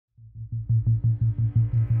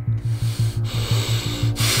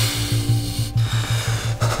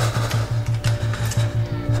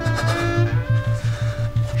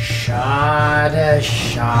Schade,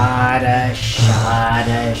 schade,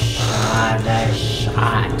 schade, schade,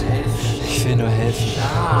 schade. Ich will nur helfen.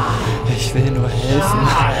 Ich will nur helfen.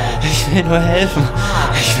 Ich will nur helfen.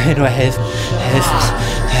 Ich will nur helfen.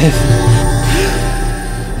 Helfen.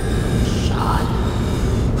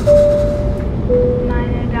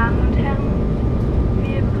 Meine Damen und Herren,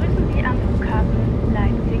 wir begrüßen Sie am Flughafen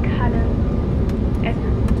Leipzig-Halle. Es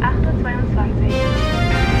ist 8:22 Uhr.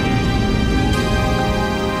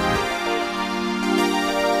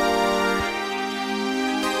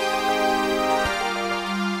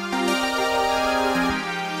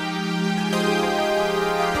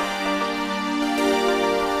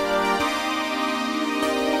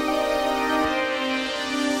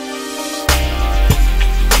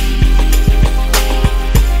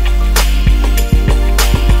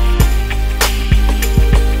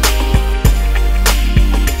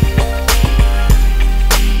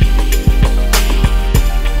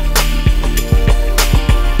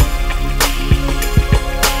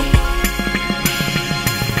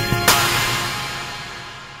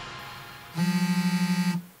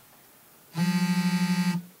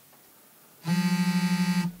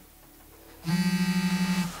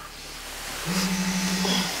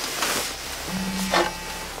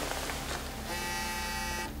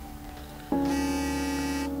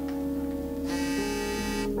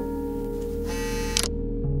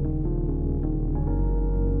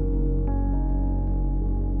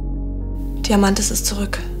 Diamantes ist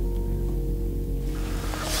zurück.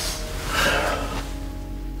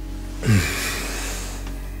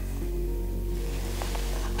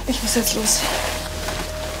 Ich muss jetzt los.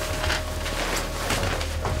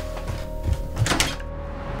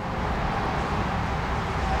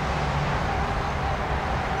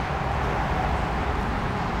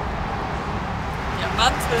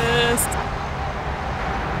 Diamantes!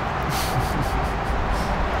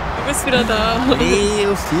 Du bist wieder da. Hey,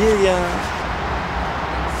 Ophelia.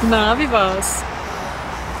 Na, wie war's?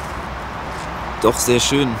 Doch, sehr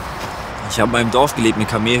schön. Ich habe in meinem Dorf gelebt mit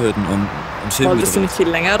Kamelhirten und Filme Wolltest du gedreht. nicht viel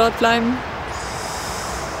länger dort bleiben?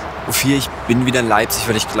 Ophelia, ich bin wieder in Leipzig,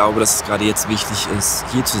 weil ich glaube, dass es gerade jetzt wichtig ist,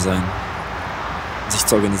 hier zu sein. Sich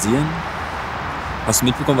zu organisieren. Hast du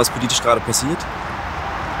mitbekommen, was politisch gerade passiert?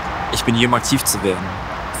 Ich bin hier, um aktiv zu werden.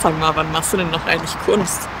 Sag mal, wann machst du denn noch eigentlich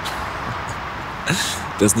Kunst?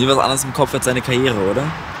 Du hast nie was anderes im Kopf als deine Karriere, oder?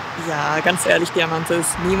 Ja, ganz ehrlich, Diamantes,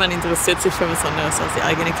 niemand interessiert sich für was anderes als die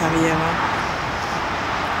eigene Karriere.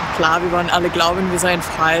 Klar, wir wollen alle glauben, wir seien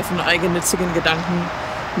frei von eigennützigen Gedanken,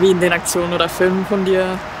 wie in den Aktionen oder Filmen von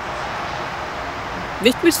dir.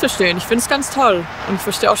 Nicht missverstehen, ich finde es ganz toll. Und ich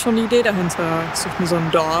verstehe auch schon die Idee dahinter. Ich suche mir so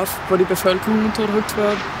ein Dorf, wo die Bevölkerung unterdrückt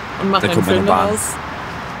wird und mache einen Film daraus.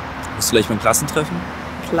 Musst du gleich beim Klassentreffen?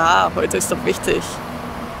 Klar, heute ist doch wichtig.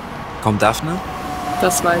 Kommt Daphne?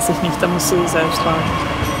 Das weiß ich nicht, da musst du sie selbst fragen.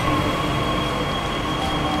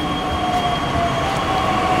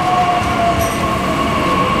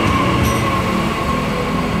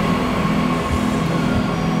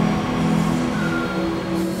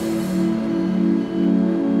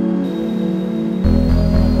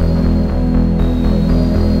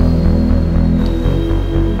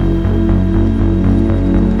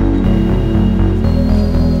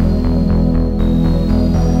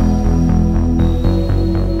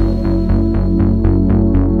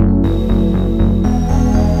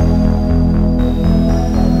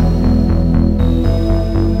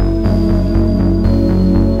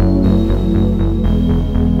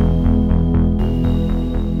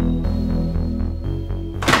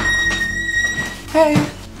 Hey.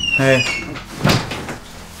 Hey.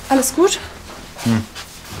 Alles gut?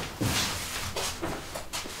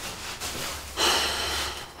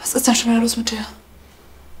 Was ist denn schon wieder los mit dir?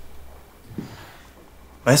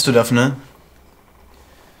 Weißt du, Daphne?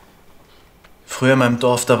 Früher in meinem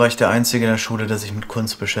Dorf, da war ich der Einzige in der Schule, der sich mit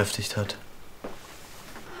Kunst beschäftigt hat.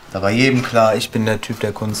 Da war jedem klar, ich bin der Typ,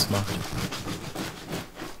 der Kunst macht.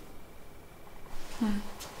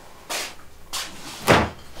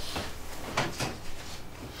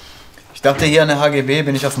 Ich dachte, hier an der HGB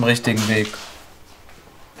bin ich auf dem richtigen Weg.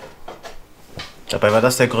 Dabei war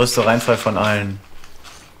das der größte Reinfall von allen.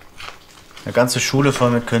 Eine ganze Schule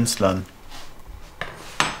voll mit Künstlern.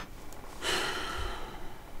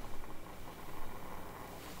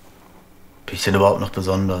 Bin ich denn überhaupt noch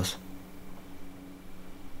besonders?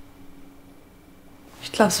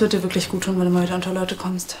 Ich glaube, es wird dir wirklich gut tun, wenn du mal wieder unter Leute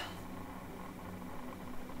kommst.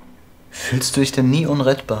 Fühlst du dich denn nie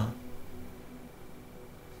unrettbar?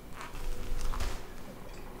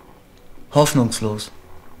 Hoffnungslos.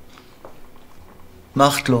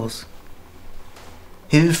 Machtlos.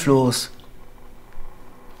 Hilflos.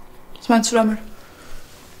 Was meinst du damit?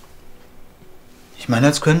 meine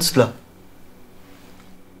als Künstler.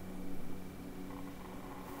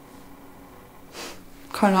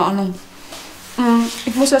 Keine Ahnung.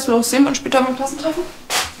 Ich muss erst los. Sehen wir uns später beim Klassentreffen?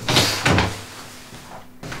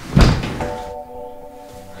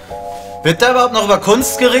 Wird da überhaupt noch über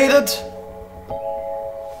Kunst geredet?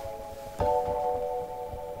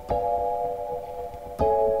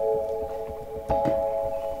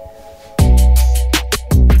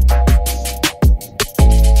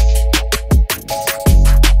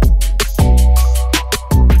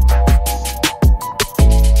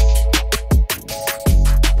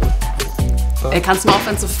 Ey, kannst du mal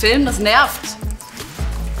aufhören zu filmen? Das nervt.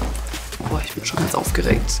 Boah, ich bin schon ganz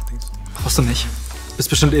aufgeregt. Brauchst du nicht. Bist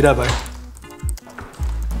bestimmt eh dabei.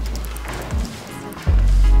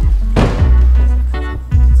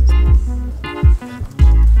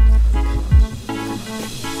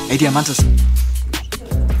 Ey, Diamantes.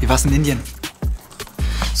 Wie war's in Indien?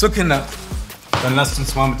 So, Kinder, dann lasst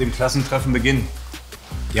uns mal mit dem Klassentreffen beginnen.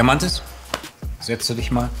 Diamantes, setze dich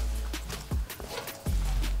mal.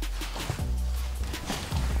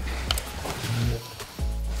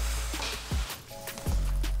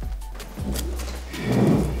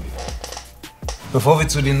 Bevor wir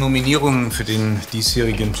zu den Nominierungen für den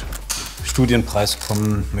diesjährigen Studienpreis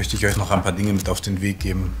kommen, möchte ich euch noch ein paar Dinge mit auf den Weg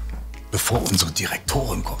geben, bevor unsere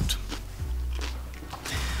Direktorin kommt.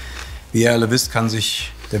 Wie ihr alle wisst, kann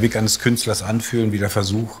sich der Weg eines Künstlers anfühlen wie der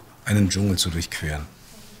Versuch, einen Dschungel zu durchqueren.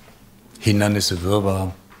 Hindernisse,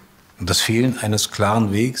 Wirrwarr und das Fehlen eines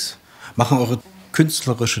klaren Wegs machen eure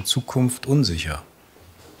künstlerische Zukunft unsicher.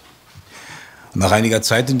 Und nach einiger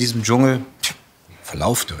Zeit in diesem Dschungel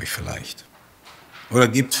verlauft ihr euch vielleicht. Oder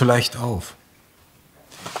gebt vielleicht auf.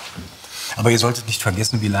 Aber ihr solltet nicht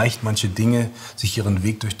vergessen, wie leicht manche Dinge sich ihren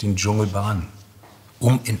Weg durch den Dschungel bahnen,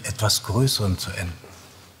 um in etwas Größerem zu enden.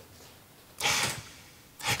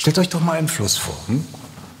 Stellt euch doch mal einen Fluss vor,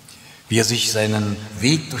 wie er sich seinen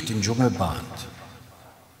Weg durch den Dschungel bahnt.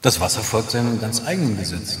 Das Wasser folgt seinen ganz eigenen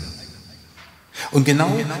Gesetzen. Und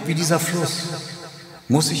genau wie dieser Fluss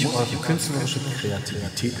muss sich eure künstlerische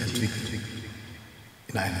Kreativität entwickeln.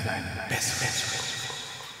 In eine bessere.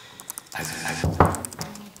 Also,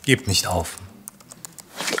 gebt nicht auf.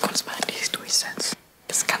 Ich will Kunst mal endlich durchsetzen.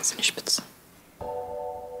 Das kannst du nicht spitzen.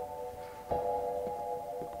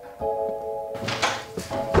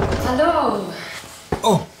 Hallo.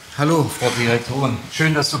 Oh, hallo, Frau Direktorin.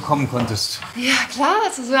 Schön, dass du kommen konntest. Ja,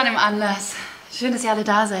 klar, zu so einem Anlass. Schön, dass ihr alle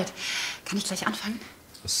da seid. Kann ich gleich anfangen?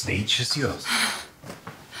 The stage is yours.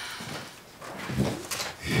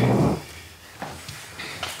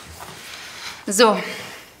 So.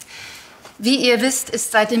 Wie ihr wisst,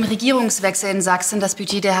 ist seit dem Regierungswechsel in Sachsen das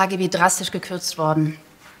Budget der HGB drastisch gekürzt worden.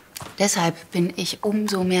 Deshalb bin ich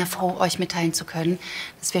umso mehr froh, euch mitteilen zu können,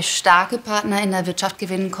 dass wir starke Partner in der Wirtschaft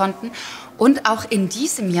gewinnen konnten und auch in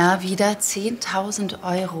diesem Jahr wieder 10.000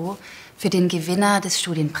 € für den Gewinner des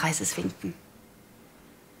Studienpreises winken.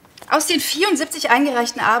 Aus den 74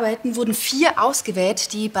 eingereichten Arbeiten wurden 4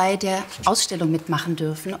 ausgewählt, die bei der Ausstellung mitmachen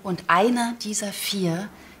dürfen. Und einer dieser 4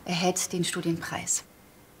 erhält den Studienpreis.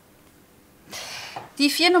 Die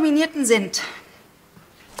 4 Nominierten sind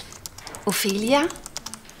Ophelia,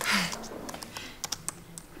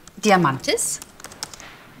 Diamantis,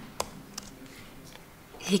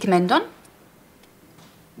 Higmendon.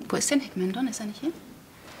 Wo ist denn Higmendon? Ist er nicht hier?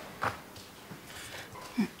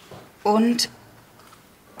 Und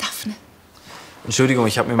Daphne. Entschuldigung,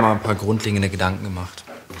 ich habe mir mal ein paar grundlegende Gedanken gemacht.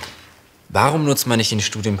 Warum nutzt man nicht den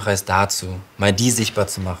Studienpreis dazu, mal die sichtbar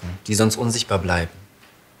zu machen, die sonst unsichtbar bleiben?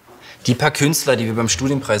 Die paar Künstler, die wir beim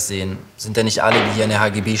Studienpreis sehen, sind ja nicht alle, die hier an der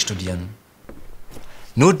HGB studieren.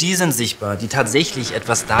 Nur die sind sichtbar, die tatsächlich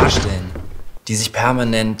etwas darstellen, die sich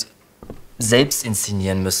permanent selbst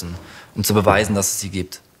inszenieren müssen, um zu beweisen, dass es sie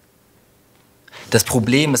gibt. Das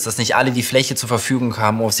Problem ist, dass nicht alle die Fläche zur Verfügung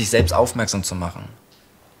haben, um auf sich selbst aufmerksam zu machen.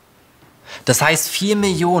 Das heißt, 4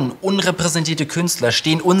 Millionen unrepräsentierte Künstler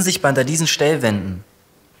stehen unsichtbar hinter diesen Stellwänden.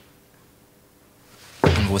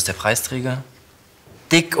 Und wo ist der Preisträger?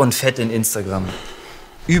 Dick und fett in Instagram.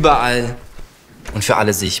 Überall und für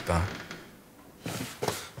alle sichtbar.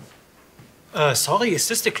 Sorry, is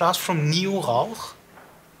this the class from Neo Rauch?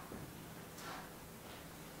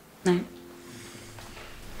 Nein.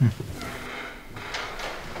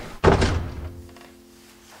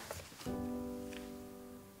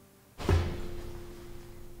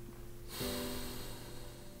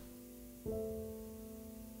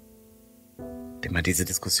 Immer diese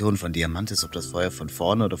Diskussion von Diamantis, ob das Feuer von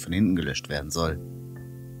vorne oder von hinten gelöscht werden soll.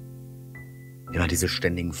 Immer diese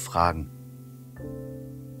ständigen Fragen.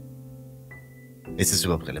 Ist es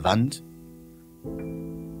überhaupt relevant?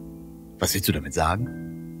 Was willst du damit sagen?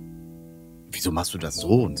 Wieso machst du das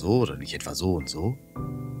so und so oder nicht etwa so und so?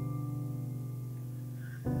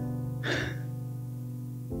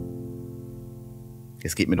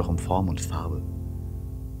 Es geht mir doch um Form und Farbe.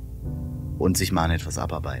 Und sich mal an etwas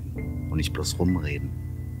abarbeiten und nicht bloß rumreden.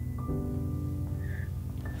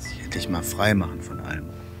 Sich endlich mal frei machen von allem.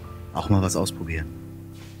 Auch mal was ausprobieren.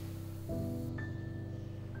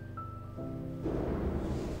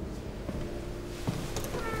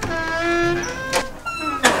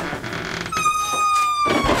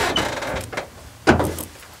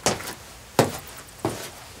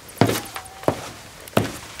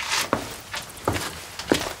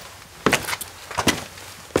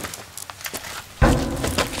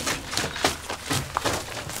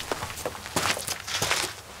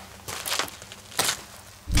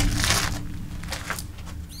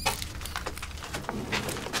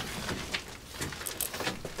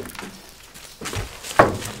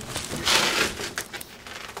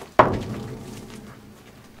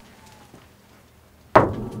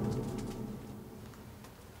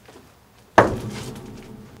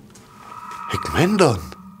 Mendon.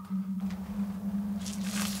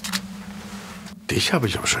 Dich habe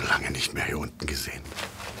ich aber schon lange nicht mehr hier unten gesehen.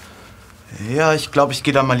 Ja, ich glaube, ich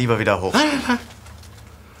gehe da mal lieber wieder hoch. Nein.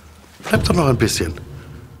 Bleib doch noch ein bisschen.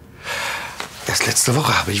 Erst letzte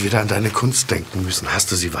Woche habe ich wieder an deine Kunst denken müssen.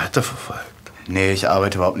 Hast du sie weiterverfolgt? Nee, ich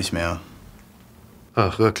arbeite überhaupt nicht mehr.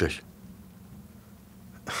 Ach, wirklich?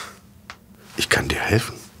 Ich kann dir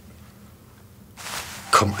helfen.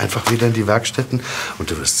 Komm einfach wieder in die Werkstätten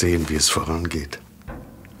und du wirst sehen, wie es vorangeht.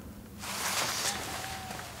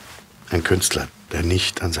 Ein Künstler, der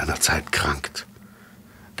nicht an seiner Zeit krankt,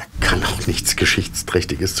 der kann auch nichts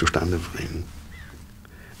Geschichtsträchtiges zustande bringen.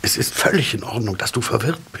 Es ist völlig in Ordnung, dass du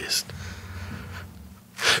verwirrt bist.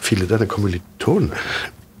 Viele deiner Kommilitonen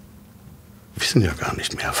wissen ja gar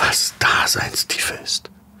nicht mehr, was Daseinstiefe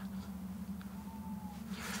ist.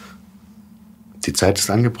 Die Zeit ist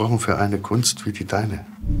angebrochen für eine Kunst wie die deine.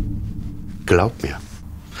 Glaub mir,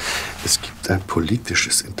 es gibt ein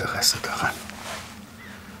politisches Interesse daran.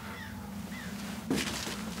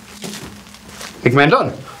 Nick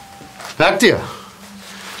Mendon, merkt ihr?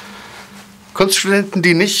 Kunststudenten,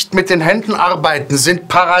 die nicht mit den Händen arbeiten, sind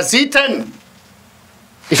Parasiten.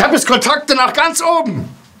 Ich habe jetzt Kontakte nach ganz oben.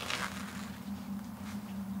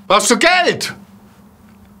 Brauchst du Geld?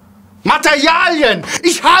 Materialien!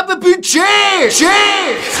 Ich habe Budget!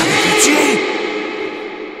 Budget!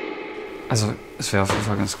 Also, es wäre auf jeden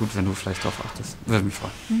Fall ganz gut, wenn du vielleicht darauf achtest. Würde mich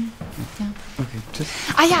freuen. Ja. Okay, tschüss.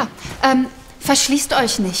 Ah ja, verschließt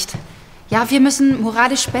euch nicht. Ja, wir müssen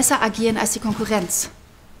moralisch besser agieren als die Konkurrenz.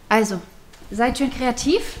 Also, seid schön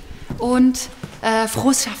kreativ und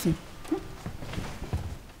frohes Schaffen.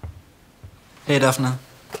 Hey, Daphne.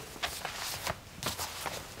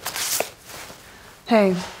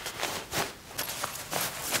 Hey.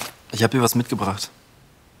 Ich habe dir was mitgebracht.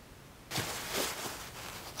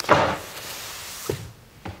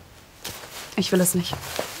 Ich will es nicht.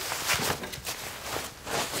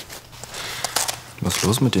 Was ist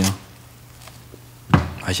los mit dir?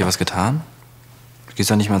 Habe ich dir was getan? Du gehst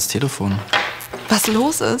ja nicht mal ans Telefon. Was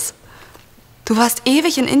los ist? Du warst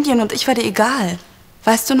ewig in Indien und ich war dir egal.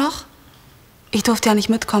 Weißt du noch? Ich durfte ja nicht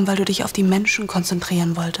mitkommen, weil du dich auf die Menschen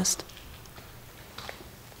konzentrieren wolltest.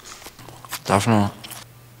 Daphne,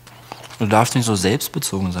 du darfst nicht so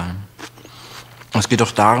selbstbezogen sein. Es geht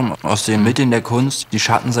doch darum, aus den Mitteln der Kunst die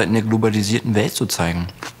Schattenseiten der globalisierten Welt zu zeigen.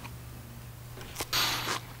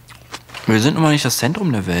 Wir sind nun mal nicht das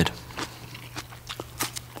Zentrum der Welt.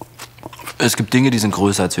 Es gibt Dinge, die sind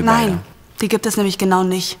größer als wir beide. Nein, die gibt es nämlich genau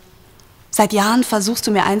nicht. Seit Jahren versuchst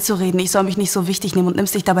du mir einzureden, ich soll mich nicht so wichtig nehmen und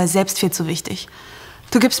nimmst dich dabei selbst viel zu wichtig.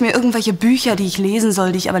 Du gibst mir irgendwelche Bücher, die ich lesen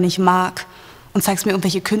soll, die ich aber nicht mag. Und zeigst mir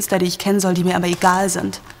irgendwelche Künstler, die ich kennen soll, die mir aber egal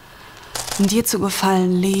sind. Um dir zu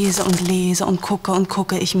gefallen, lese und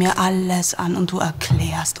gucke ich mir alles an und du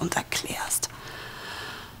erklärst und erklärst.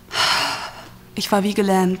 Ich war wie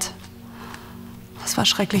gelähmt. Es war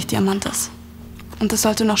schrecklich, Diamantes. Und es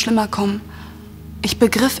sollte noch schlimmer kommen. Ich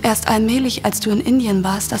begriff erst allmählich, als du in Indien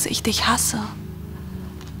warst, dass ich dich hasse.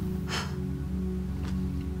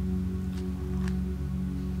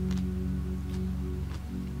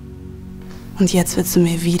 Und jetzt willst du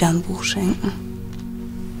mir wieder ein Buch schenken.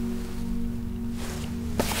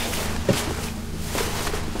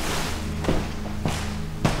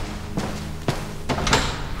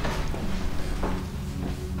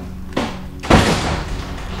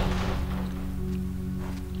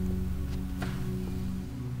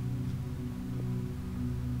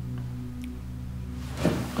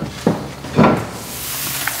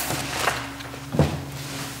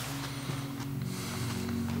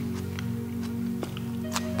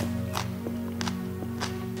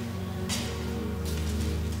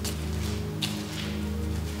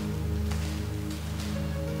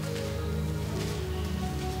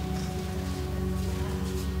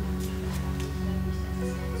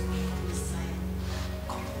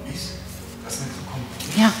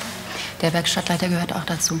 Der Werkstattleiter gehört auch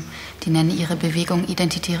dazu. Die nennen ihre Bewegung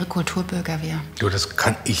identitäre Kulturbürgerwehr. Du, das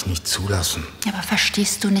kann ich nicht zulassen. Aber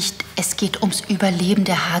verstehst du nicht, es geht ums Überleben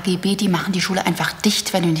der HGB. Die machen die Schule einfach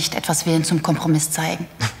dicht, wenn wir nicht etwas willen zum Kompromiss zeigen.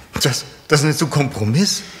 Das ist nicht so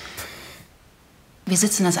Kompromiss. Wir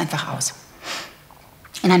sitzen das einfach aus.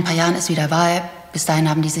 In ein paar Jahren ist wieder Wahl. Bis dahin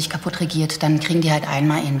haben die sich kaputt regiert. Dann kriegen die halt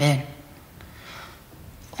einmal ihren Willen.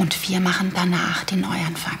 Und wir machen danach den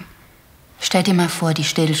Neuanfang. Stell dir mal vor, die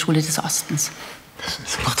Städelschule des Ostens.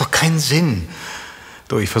 Das macht doch keinen Sinn.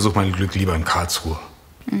 Doch, ich versuche mein Glück lieber in Karlsruhe.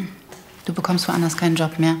 Du bekommst woanders keinen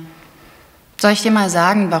Job mehr. Soll ich dir mal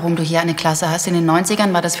sagen, warum du hier eine Klasse hast? In den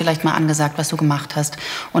 90ern war das vielleicht mal angesagt, was du gemacht hast.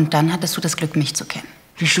 Und dann hattest du das Glück, mich zu kennen.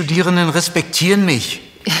 Die Studierenden respektieren mich.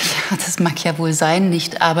 Ja, das mag ja wohl sein,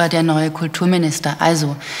 nicht aber der neue Kulturminister.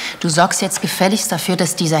 Also, du sorgst jetzt gefälligst dafür,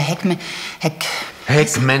 dass dieser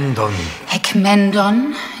Heckmendon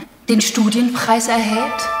den Studienpreis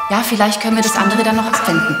erhält? Ja, vielleicht können wir das andere dann noch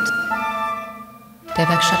abfinden. Der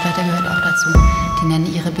Werkstattleiter gehört auch dazu. Die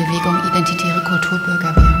nennen ihre Bewegung identitäre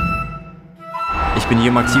Kulturbürgerwehr. Ich bin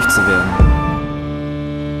hier, um aktiv zu werden.